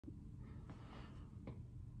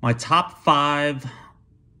My top 5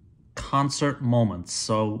 concert moments.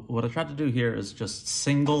 So what I tried to do here is just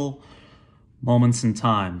single moments in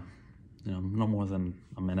time. No more than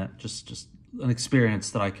a minute. Just an experience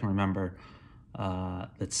that I can remember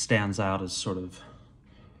that stands out as sort of,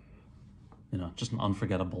 just an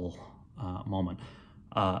unforgettable moment.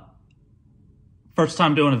 First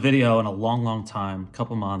time doing a video in a long time,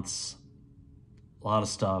 couple months, a lot of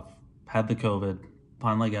stuff. Had the COVID,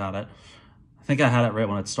 finally got it. I think I had it right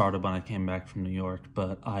when it started when I came back from New York,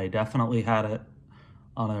 but I definitely had it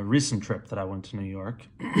on a recent trip that I went to New York.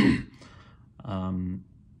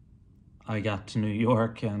 I got to New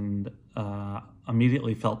York and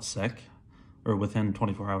immediately felt sick, or within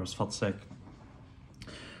 24 hours felt sick.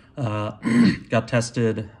 Got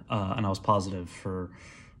tested and I was positive for,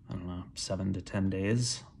 7 to 10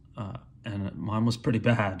 days. And mine was pretty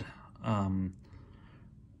bad. Don't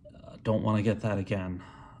want to get that again.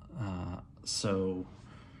 So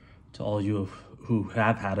to all you who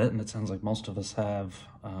have had it, and it sounds like most of us have,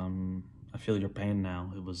 I feel your pain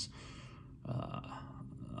now. I was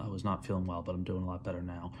not feeling well, but I'm doing a lot better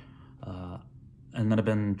now. And then I've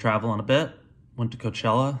been traveling a bit. Went to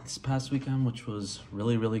Coachella this past weekend, which was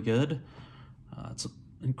really, really good. It's an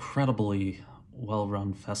incredibly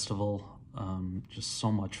well-run festival, just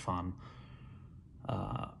so much fun.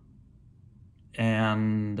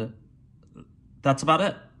 And that's about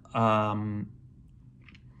it.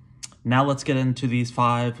 Now let's get into these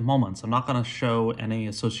 5 moments. I'm not going to show any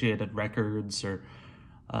associated records or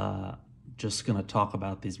just going to talk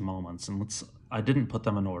about these moments. And I didn't put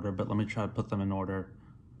them in order, but let me try to put them in order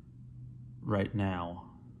right now.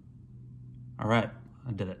 All right,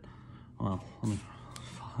 I did it. Well, let me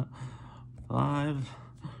 5,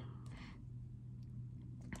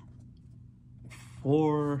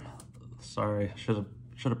 4. Sorry, should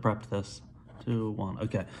have prepped this. 2, 1.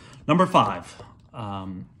 Okay, number 5.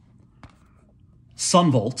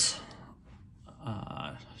 Son Volt.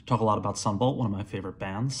 Talk a lot about Son Volt, one of my favorite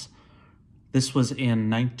bands. This was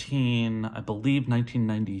in I believe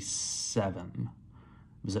 1997.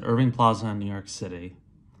 It was at Irving Plaza in New York City.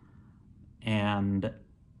 And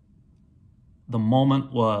the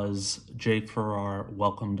moment was Jay Farrar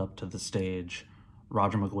welcomed up to the stage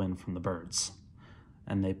Roger McGuinn from the Byrds.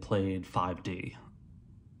 And they played 5D.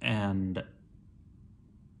 And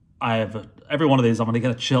every one of these, I'm going to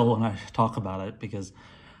get a chill when I talk about it, because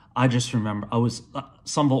I just remember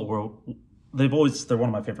Son Volt they're one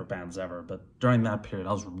of my favorite bands ever, but during that period,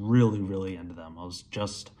 I was really, really into them. I was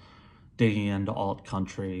just digging into alt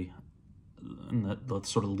country and the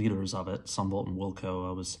sort of leaders of it, Son Volt and Wilco.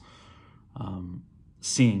 I was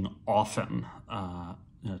seeing often,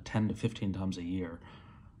 10 to 15 times a year.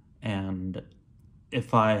 And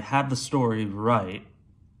if I had the story right,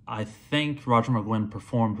 I think Roger McGuinn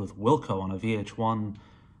performed with Wilco on a VH1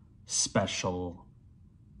 special.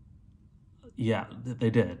 Yeah, they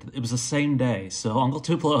did. It was the same day. So Uncle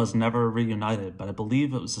Tupelo has never reunited, but I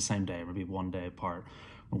believe it was the same day, maybe one day apart.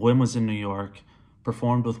 McGuinn was in New York,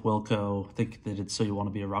 performed with Wilco. I think they did So You Want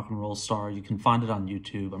to Be a Rock and Roll Star. You can find it on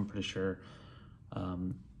YouTube, I'm pretty sure.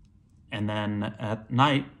 And then at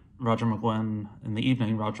night, in the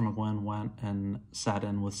evening, Roger McGuinn went and sat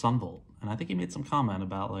in with Son Volt. And I think he made some comment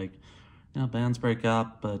about, like, bands break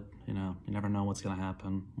up, but, you never know what's going to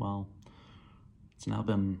happen. Well, it's now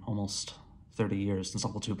been almost 30 years since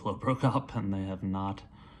Uncle Tupelo broke up, and they have not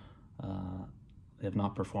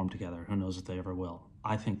performed together. Who knows if they ever will?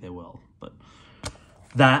 I think they will. But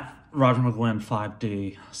that, Roger McGuinn,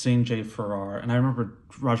 5D, seeing Jay Farrar, and I remember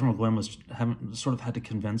Roger McGuinn had to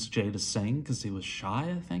convince Jay to sing because he was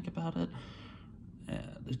shy, I think, about it.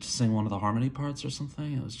 To sing one of the harmony parts or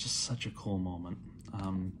something. It was just such a cool moment.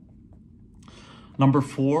 Number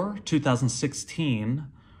 4, 2016.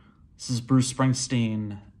 This is Bruce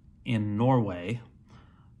Springsteen in Norway.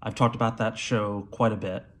 I've talked about that show quite a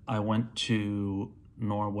bit. I went to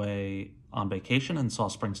Norway on vacation and saw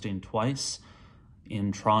Springsteen twice,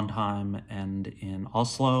 in Trondheim and in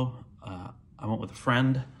Oslo. I went with a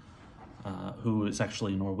friend who is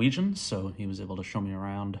actually Norwegian, so he was able to show me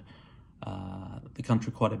around the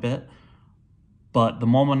country quite a bit. But the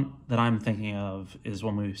moment that I'm thinking of is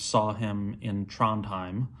when we saw him in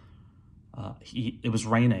Trondheim. It was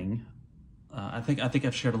raining. I think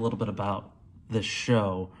I've shared a little bit about this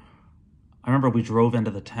show. I remember we drove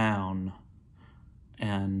into the town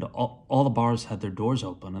and all the bars had their doors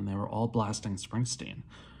open and they were all blasting Springsteen.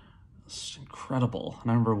 It's incredible.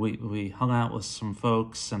 And I remember we hung out with some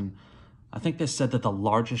folks, and I think they said that the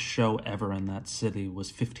largest show ever in that city was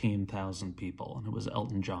 15,000 people, and it was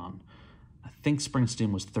Elton John. I think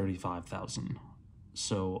Springsteen was 35,000.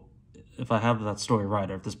 So if I have that story right,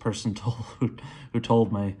 or if this person who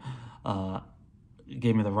told me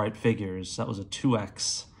gave me the right figures, that was a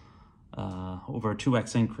 2x, over a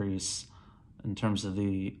 2x increase in terms of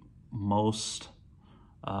the most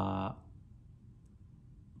highly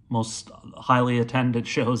attended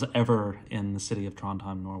shows ever in the city of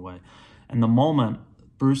Trondheim, Norway. And the moment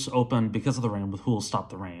Bruce opened Because of the Rain with Who Will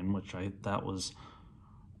Stop the Rain, that was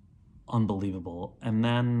unbelievable. And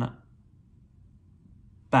then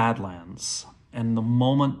Badlands. And the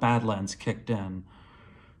moment Badlands kicked in,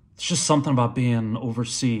 it's just something about being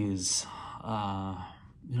overseas. I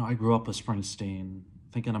grew up with Springsteen,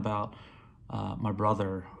 thinking about my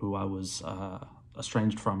brother, who I was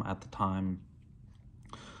estranged from at the time,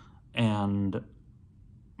 and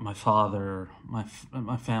my father, my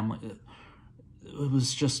family. It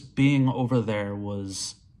was just being over there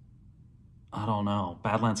was, I don't know,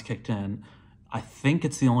 Badlands kicked in. I think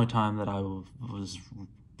it's the only time that I was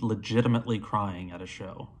legitimately crying at a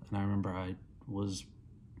show. And I remember I was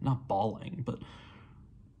not bawling, but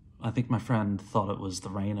I think my friend thought it was the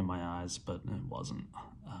rain in my eyes, but it wasn't.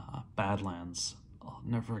 Badlands, I'll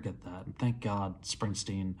never forget that. And thank God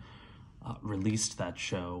Springsteen released that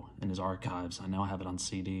show in his archives. I now have it on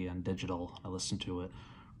CD and digital. I listened to it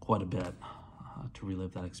quite a bit to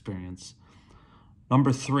relive that experience.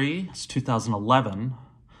 Number 3 is 2011,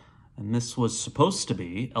 and this was supposed to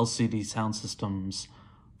be LCD Sound System's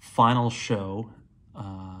final show,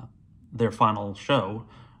 their final show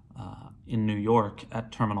in New York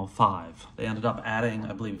at Terminal 5. They ended up adding,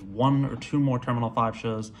 I believe, 1 or 2 more Terminal 5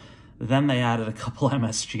 shows. Then they added a couple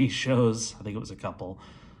MSG shows. I think it was a couple.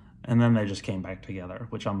 And then they just came back together,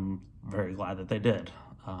 which I'm very glad that they did.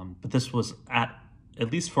 But this was, at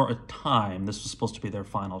least for a time, this was supposed to be their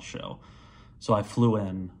final show. So I flew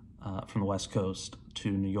in from the West Coast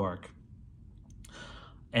to New York.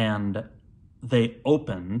 And they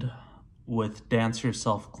opened with Dance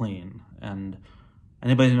Yourself Clean. And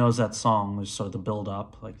anybody who knows that song, there's sort of the build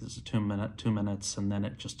up, like there's a 2 minutes, and then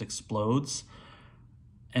it just explodes.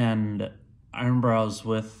 And I remember I was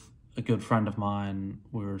with a good friend of mine.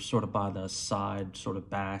 We were sort of by the side, sort of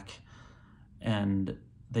back, and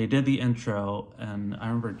they did the intro, and I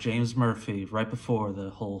remember James Murphy, right before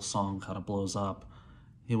the whole song kind of blows up,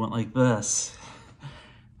 he went like this.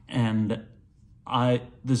 And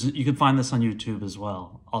you can find this on YouTube as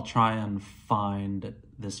well. I'll try and find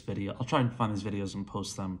this video. I'll try and find these videos and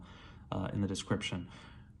post them in the description.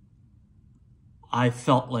 I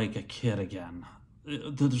felt like a kid again.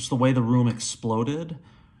 Just the way the room exploded,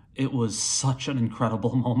 it was such an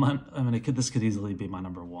incredible moment. I mean, this could easily be my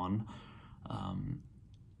number 1.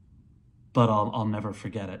 But I'll never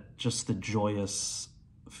forget it. Just the joyous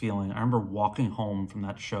feeling. I remember walking home from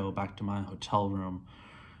that show back to my hotel room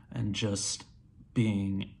and just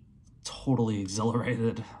being totally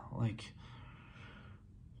exhilarated. Like,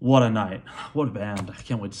 what a night. What a band. I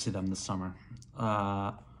can't wait to see them this summer.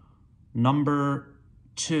 Number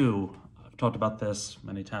 2, I've talked about this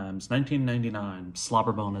many times. 1999,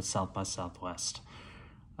 Slobberbone at South by Southwest.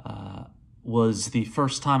 Was the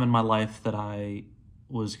first time in my life that I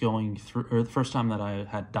was going through, or the first time that I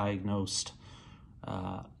had diagnosed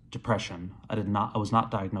depression. I was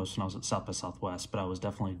not diagnosed when I was at South by Southwest, but I was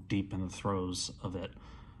definitely deep in the throes of it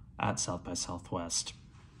at South by Southwest.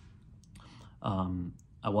 I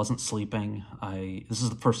wasn't sleeping. This is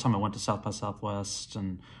the first time I went to South by Southwest,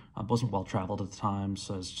 and I wasn't well traveled at the time,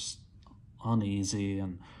 so I was just uneasy,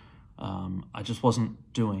 and I just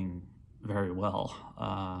wasn't doing very well.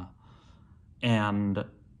 And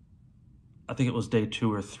I think it was day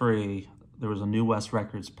 2 or 3, there was a New West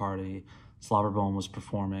Records party, Slobberbone was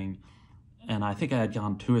performing, and I think I had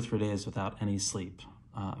gone 2 or 3 days without any sleep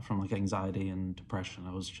from like anxiety and depression.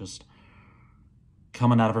 I was just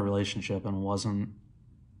coming out of a relationship and wasn't,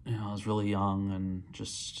 I was really young and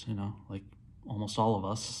just, like almost all of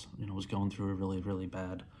us, was going through a really, really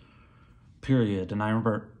bad period. And I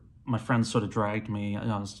remember my friends sort of dragged me.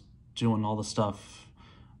 I was doing all the stuff,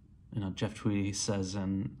 Jeff Tweedy says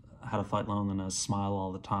in How to Fight Loneliness, smile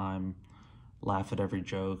all the time, laugh at every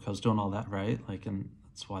joke. I was doing all that, right? And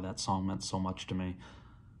that's why that song meant so much to me.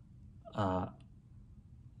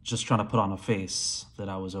 Just trying to put on a face that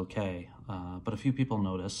I was okay. But a few people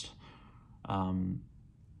noticed. And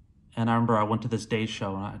I remember I went to this day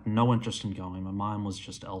show and I had no interest in going. My mind was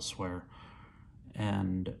just elsewhere.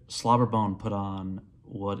 And Slobberbone put on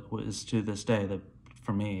what is to this day,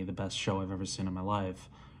 for me, the best show I've ever seen in my life,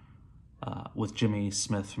 with Jimmy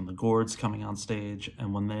Smith from the Gourds coming on stage.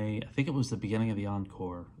 And when I think it was the beginning of the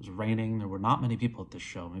encore, it was raining. There were not many people at this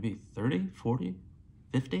show, maybe 30, 40,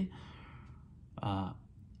 50.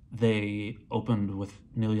 They opened with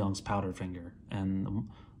Neil Young's Powderfinger. And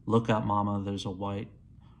look up, mama, there's a white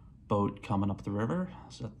boat coming up the river.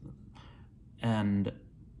 And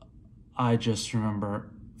I just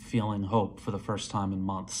remember feeling hope for the first time in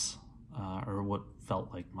months, or what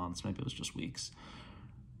felt like months, maybe it was just weeks.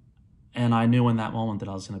 And I knew in that moment that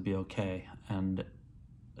I was going to be okay. And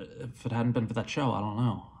if it hadn't been for that show, I don't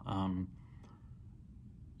know.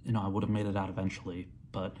 I would have made it out eventually,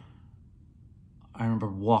 but I remember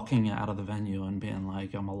walking out of the venue and being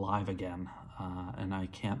like, I'm alive again. And I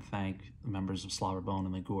can't thank the members of Slobberbone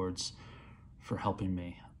and the Gourds for helping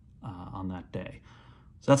me on that day.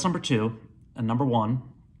 So that's number 2. And number 1,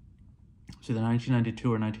 it's either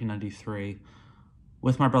 1992 or 1993,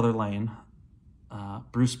 with my brother Lane,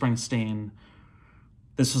 Bruce Springsteen.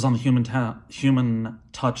 This was on the Human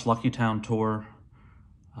Touch Lucky Town tour.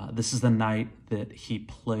 This is the night that he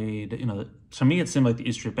played, to me it seemed like the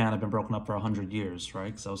E Street Band had been broken up for 100 years, right?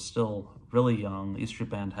 Because I was still really young. The E Street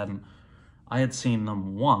Band I had seen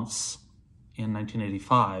them once in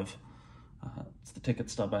 1985. It's the ticket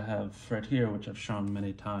stub I have right here, which I've shown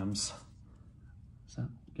many times. Is that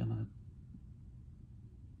gonna...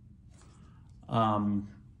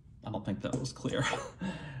 I don't think that was clear.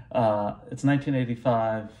 It's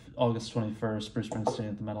 1985, August 21st, Bruce Springsteen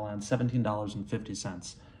at the Meadowlands,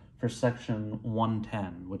 $17.50 for section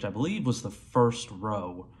 110, which I believe was the first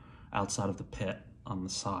row outside of the pit on the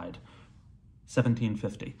side.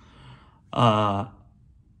 $17.50.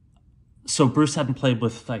 So Bruce hadn't played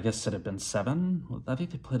with, I guess it had been 7. I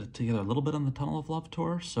think they played it together a little bit on the Tunnel of Love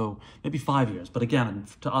tour, so maybe 5 years. But again,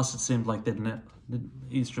 to us it seemed like the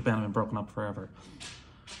E Street Band had been broken up forever.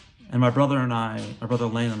 And my brother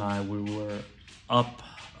Lane and I, we were up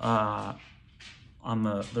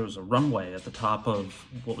there was a runway at the top of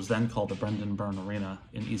what was then called the Brendan Byrne Arena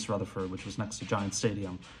in East Rutherford, which was next to Giant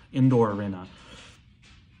Stadium, indoor arena.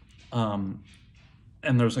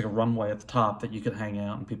 And there was like a runway at the top that you could hang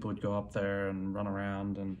out and people would go up there and run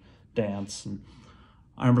around and dance. And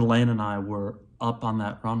I remember Lane and I were up on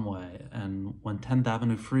that runway, and when 10th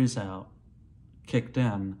Avenue Freeze Out kicked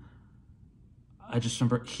in, I just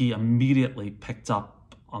remember he immediately picked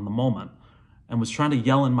up on the moment and was trying to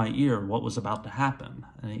yell in my ear what was about to happen.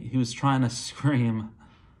 And he was trying to scream,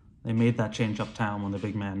 "They made that change uptown when the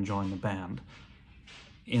big man joined the band."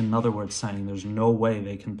 In other words, saying there's no way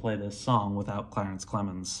they can play this song without Clarence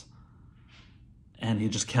Clemons. And he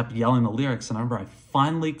just kept yelling the lyrics. And I remember I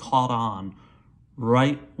finally caught on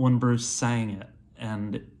right when Bruce sang it.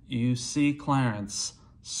 And you see Clarence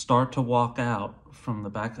start to walk out from the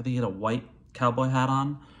back of he had a white cowboy hat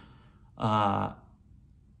on.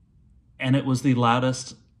 And it was the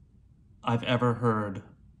loudest I've ever heard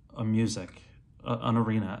a music, an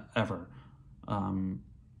arena ever.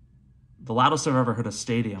 The loudest I've ever heard a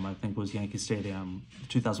stadium, I think, was Yankee Stadium,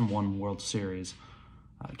 2001 World Series.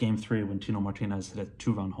 Game 3 when Tino Martinez hit a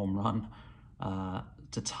 2-run home run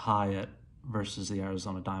to tie it versus the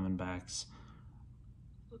Arizona Diamondbacks.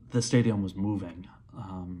 The stadium was moving,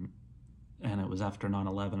 and it was after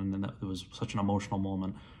 9/11, and it was such an emotional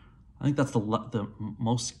moment. I think that's the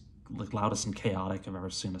most loudest and chaotic I've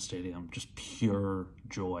ever seen a stadium, just pure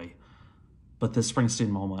joy. But this Springsteen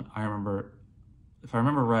moment, I remember, if I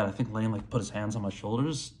remember right, I think Lane put his hands on my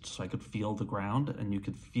shoulders so I could feel the ground, and you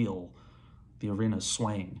could feel the arena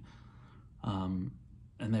swaying. And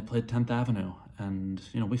they played 10th Avenue, and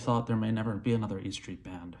we thought there may never be another E Street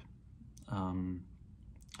Band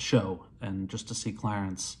show, and just to see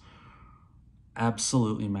Clarence,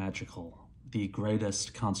 absolutely magical, the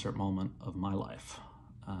greatest concert moment of my life.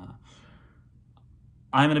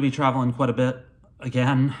 I'm going to be traveling quite a bit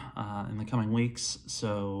again in the coming weeks,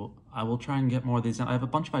 so I will try and get more of these. I have a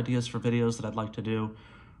bunch of ideas for videos that I'd like to do,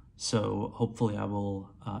 so hopefully I will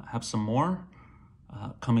have some more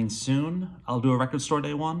coming soon. I'll do a Record Store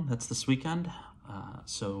Day one, that's this weekend,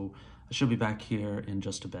 so I should be back here in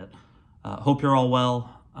just a bit. Hope you're all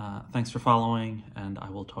well. Thanks for following, and I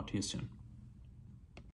will talk to you soon.